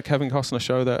by what's that Kevin Costner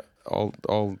show that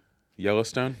all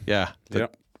Yellowstone? that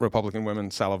Yep. Republican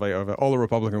women salivate over. All the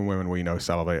Republican women we know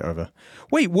salivate over.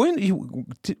 Wait, weren't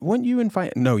you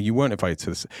invited? No, you weren't invited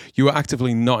to this. You were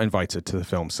actively not invited to the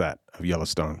film set of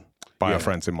Yellowstone by our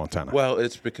friends in Montana. Well,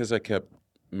 it's because I kept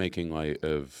making light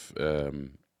of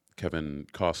Kevin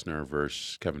Costner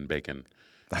versus Kevin Bacon.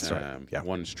 That's right. Yeah.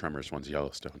 One's Tremors, one's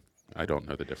Yellowstone. I don't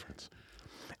know the difference.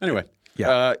 Anyway.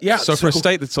 So for a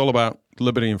state that's all about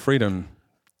liberty and freedom,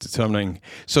 determining.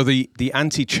 So the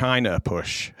anti-China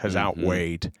push has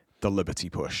outweighed the liberty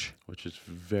push, which is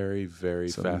very, very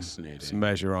fascinating. It's a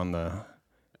measure on the.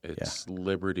 It's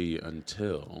liberty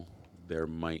until there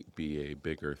might be a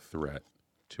bigger threat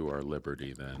to our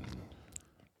liberty than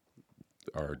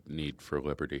our need for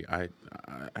liberty. I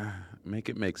make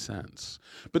it make sense.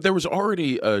 But there was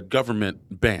already a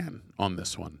government ban on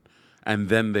this one, and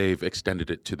then they've extended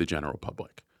it to the general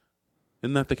public.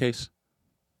 Isn't that the case?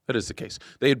 That is the case.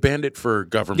 They had banned it for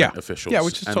government officials. Yeah,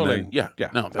 which is totally... No,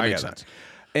 that makes sense.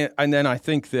 And then I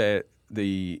think that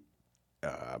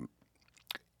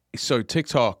so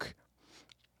TikTok...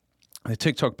 The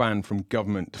TikTok ban from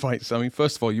government device. I mean,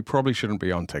 first of all, you probably shouldn't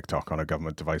be on TikTok on a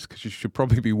government device because you should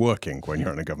probably be working when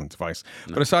you're on a government device.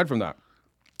 No. But aside from that,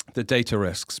 the data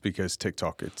risks, because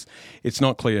TikTok, it's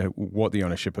not clear what the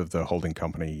ownership of the holding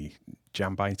company,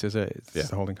 Jambyte, is it? It's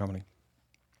the holding company.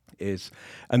 Is,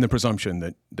 and the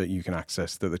presumption that you can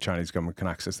access, that the Chinese government can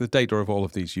access the data of all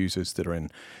of these users that are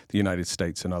in the United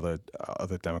States and other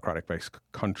democratic-based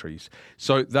countries.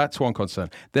 So that's one concern.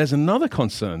 There's another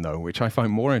concern, though, which I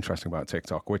find more interesting about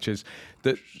TikTok, which is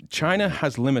that China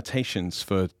has limitations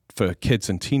for kids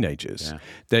and teenagers.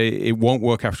 Yeah. It won't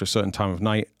work after a certain time of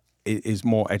night. It is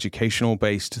more educational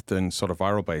based than sort of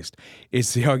viral based.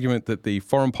 Is the argument that the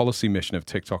foreign policy mission of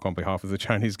TikTok on behalf of the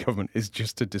Chinese government is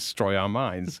just to destroy our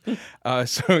minds?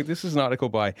 So this is an article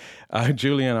by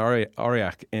Julian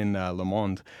Auriac in Le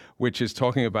Monde, which is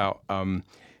talking about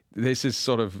this is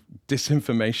sort of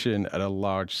disinformation at a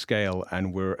large scale,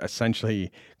 and we're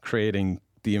essentially creating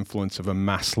the influence of a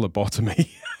mass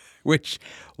lobotomy. Which,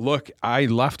 look, I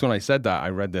laughed when I said that. I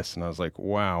read this and I was like,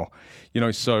 wow.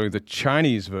 So the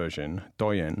Chinese version,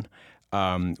 Douyin,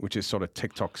 which is sort of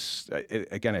TikTok's,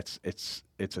 again, it's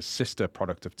a sister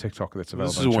product of TikTok that's available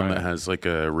in China. This is one that has like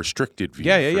a restricted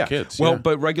view for kids. Well,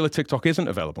 but regular TikTok isn't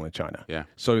available in China. Yeah.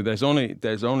 So there's only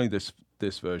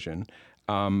this version,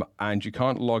 and you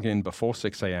can't log in before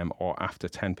 6 a.m. or after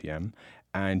 10 p.m.,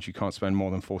 and you can't spend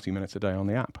more than 40 minutes a day on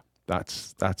the app.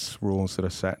 That's rules that are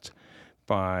set.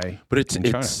 But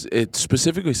it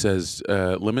specifically says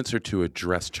limits are to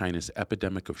address China's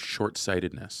epidemic of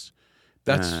short-sightedness.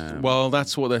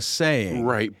 That's what they're saying,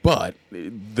 right? But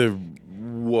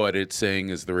what it's saying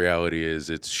is the reality is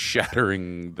it's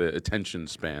shattering the attention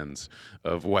spans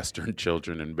of Western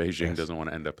children, and Beijing doesn't want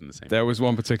to end up in the same. There was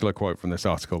one particular quote from this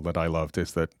article that I loved: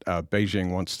 is that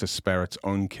Beijing wants to spare its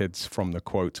own kids from the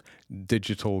quote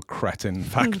digital cretin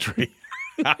factory.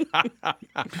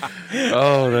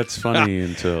 Oh, that's funny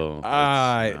until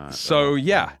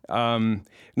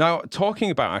now talking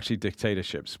about actually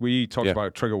dictatorships, we talked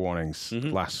about trigger warnings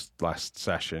last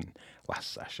session.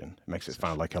 It makes it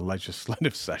sound like a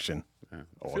legislative session.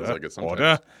 Feels like it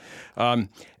sometimes.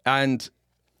 And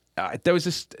there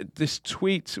was this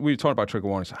tweet. We were talking about trigger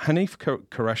warnings. Hanif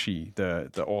Qureshi,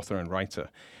 the author and writer,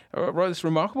 wrote this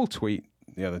remarkable tweet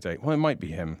the other day. Well, it might be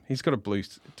him. He's got a blue.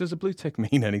 Does a blue tick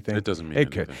mean anything? It doesn't mean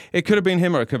anything. It could have been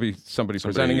him, or it could be somebody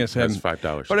presenting as him.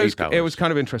 $5. But it was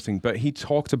kind of interesting. But he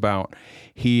talked about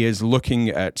he is looking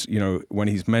at, when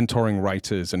he's mentoring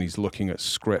writers and he's looking at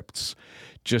scripts,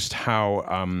 just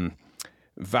how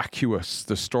vacuous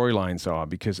the storylines are,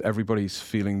 because everybody's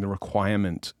feeling the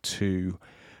requirement to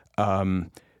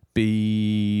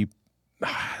be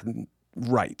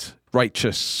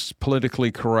righteous,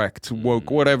 politically correct,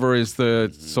 woke, whatever is the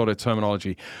sort of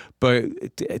terminology. But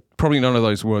probably none of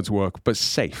those words work. But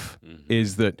safe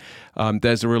is that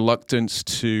there's a reluctance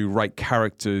to write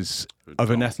characters of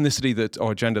an ethnicity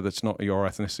or gender that's not your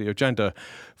ethnicity or gender,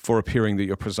 for appearing that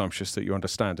you're presumptuous, that you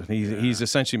understand. And he's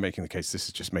essentially making the case this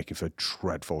is just making for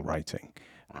dreadful writing.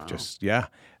 Wow.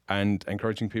 And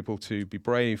encouraging people to be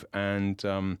brave. And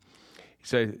he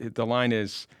said the line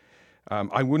is,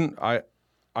 I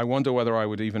wonder whether I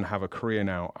would even have a career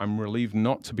now. I'm relieved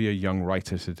not to be a young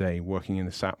writer today, working in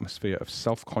this atmosphere of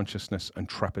self-consciousness and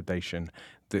trepidation,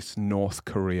 this North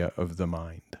Korea of the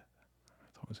mind. I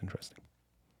thought it was interesting.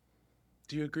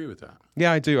 Do you agree with that?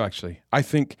 Yeah, I do, actually. I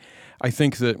think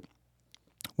that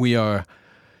we are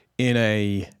in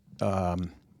a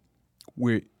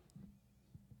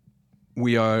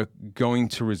we are going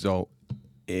to result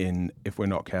in, if we're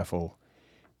not careful,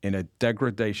 in a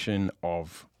degradation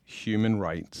of human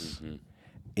rights,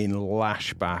 in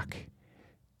lashback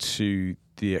to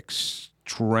the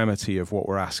extremity of what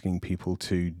we're asking people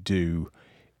to do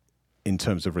in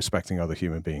terms of respecting other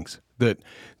human beings. That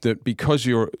because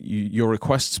your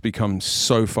requests become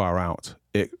so far out,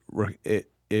 it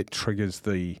triggers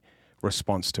the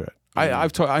response to it.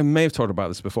 I may have talked about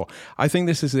this before. I think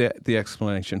this is the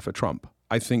explanation for Trump.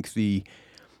 I think the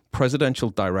presidential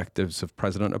directives of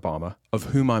President Obama, of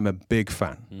whom I'm a big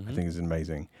fan, I think is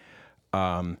amazing,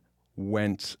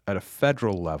 went at a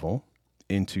federal level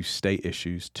into state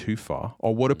issues too far,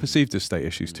 or what are perceived as state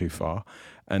issues too far,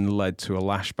 and led to a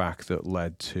lashback that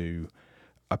led to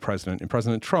a president, in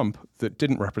President Trump, that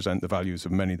didn't represent the values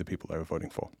of many of the people they were voting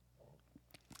for.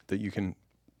 That you can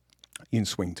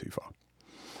swing too far.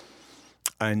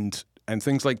 And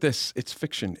things like this, it's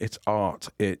fiction, it's art,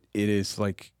 it is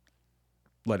like,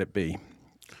 let it be.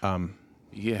 I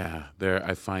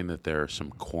find that there are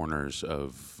some corners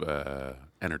of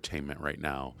entertainment right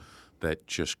now that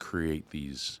just create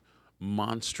these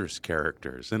monstrous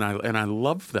characters, and I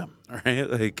love them. Right,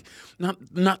 like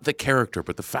not the character,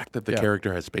 but the fact that the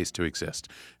character has space to exist.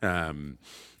 There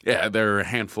are a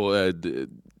handful.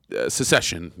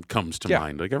 Secession comes to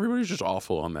mind. Like, everybody's just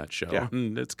awful on that show,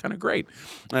 and it's kind of great.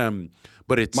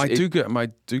 But it's my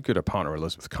do-gooder partner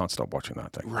Elizabeth can't stop watching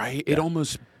that thing. Right. It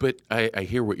almost. But I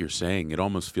hear what you're saying. It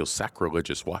almost feels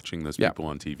sacrilegious watching those people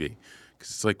on TV, because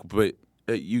it's like, but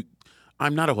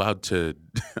I'm not allowed to.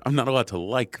 I'm not allowed to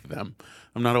like them.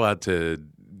 I'm not allowed to.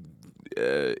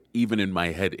 Even in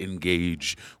my head,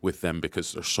 engage with them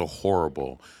because they're so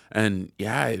horrible. And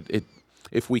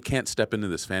if we can't step into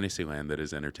this fantasy land that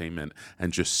is entertainment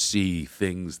and just see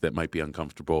things that might be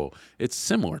uncomfortable, it's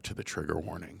similar to the trigger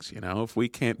warnings. If we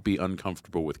can't be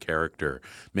uncomfortable with character,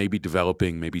 maybe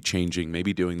developing, maybe changing,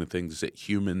 maybe doing the things that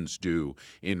humans do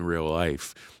in real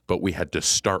life, but we had to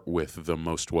start with the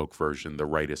most woke version, the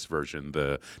rightest version,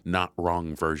 the not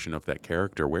wrong version of that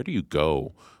character. Where do you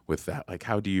go with that? Like,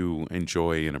 how do you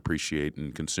enjoy and appreciate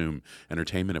and consume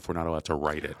entertainment if we're not allowed to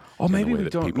write it? Or maybe we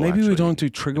don't. Maybe we don't do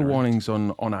trigger warnings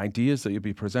on ideas that you'll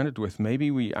be presented with.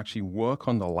 Maybe we actually work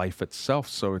on the life itself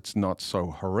so it's not so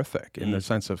horrific, in the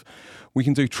sense of, we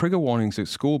can do trigger warnings at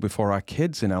school before our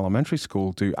kids in elementary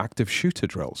school do active shooter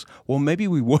drills. Well, maybe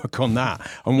we work on that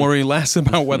and worry less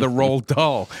about whether Roald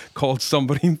Dahl called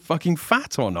somebody fucking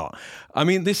fat or not. I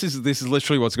mean, this is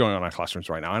literally what's going on in our classrooms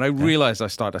right now. And I realize I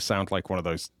start to sound like one of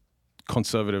those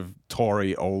conservative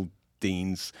Tory old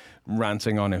deans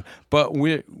ranting on him, but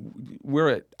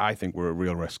I think we're at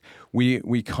real risk.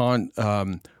 We can't.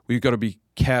 We've got to be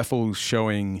careful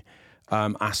showing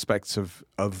aspects of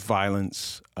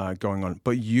violence going on.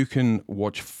 But you can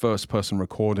watch first-person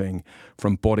recording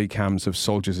from body cams of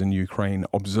soldiers in Ukraine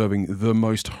observing the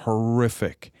most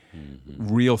horrific,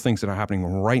 real things that are happening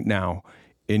right now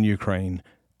in Ukraine,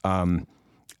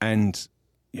 and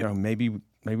maybe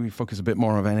we focus a bit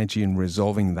more of energy in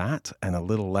resolving that and a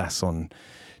little less on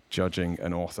judging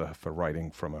an author for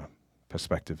writing from a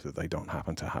perspective that they don't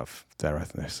happen to have their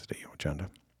ethnicity or gender.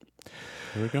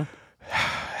 There we go.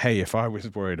 Hey, if I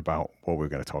was worried about what we were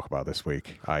going to talk about this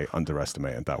week, I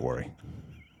underestimated that worry.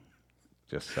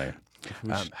 Just saying.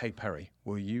 Hey Perry,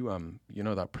 will you you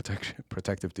know that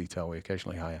protective detail we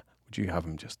occasionally hire? Would you have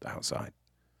them just outside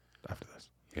after this?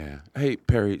 Yeah. Hey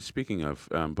Perry, speaking of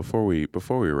before we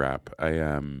wrap,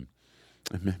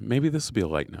 maybe this will be a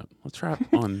light note. Let's wrap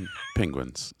on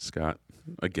penguins, Scott.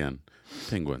 Again,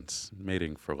 penguins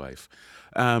mating for life.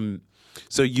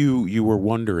 So you were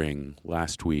wondering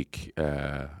last week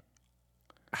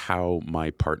how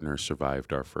my partner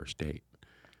survived our first date.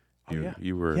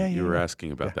 You were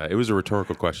asking about that. It was a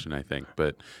rhetorical question, I think,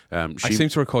 but I seem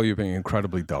to recall you being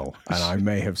incredibly dull, and I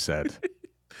may have said,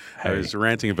 I was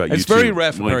ranting about it's YouTube. very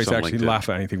rare for Perry to on actually LinkedIn. laugh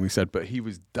at anything we said, but he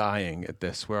was dying at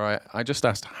this, where I just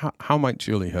asked, how might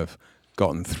Julie have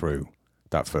gotten through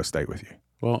that first date with you?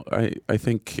 Well, I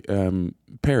think,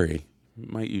 Perry,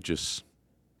 might you just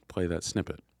play that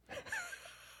snippet?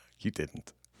 You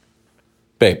didn't.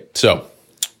 Babe, so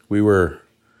we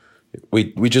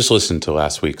just listened to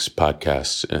last week's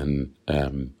podcast, and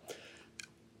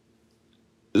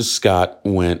Scott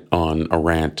went on a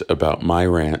rant about my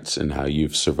rants and how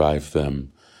you've survived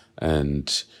them.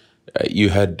 And you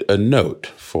had a note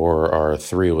for our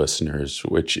 3 listeners,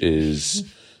 which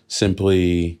is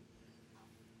simply...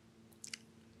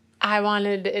 I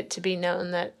wanted it to be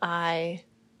known that I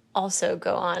also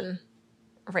go on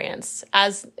rants,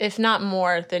 as if not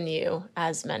more than you,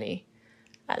 as many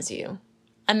as you.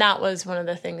 And that was one of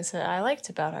the things that I liked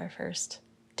about our first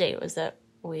date, was that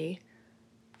we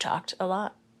talked a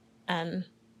lot. And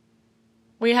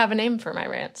we have a name for my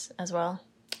rants as well.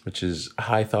 Which is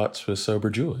High Thoughts with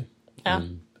Sober Julie. Yeah.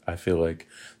 And I feel like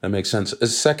that makes sense.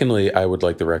 Secondly, I would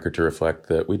like the record to reflect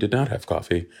that we did not have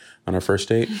coffee on our first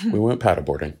date. We went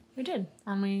paddleboarding. We did.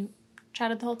 And we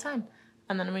chatted the whole time.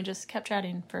 And then we just kept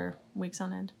chatting for weeks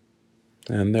on end.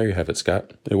 And there you have it,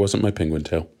 Scott. It wasn't my penguin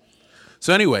tail.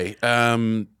 So anyway,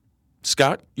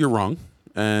 Scott, you're wrong.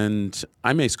 And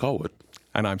I'm Ace Callwood.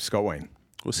 And I'm Scott Wayne.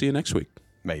 We'll see you next week.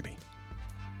 Maybe.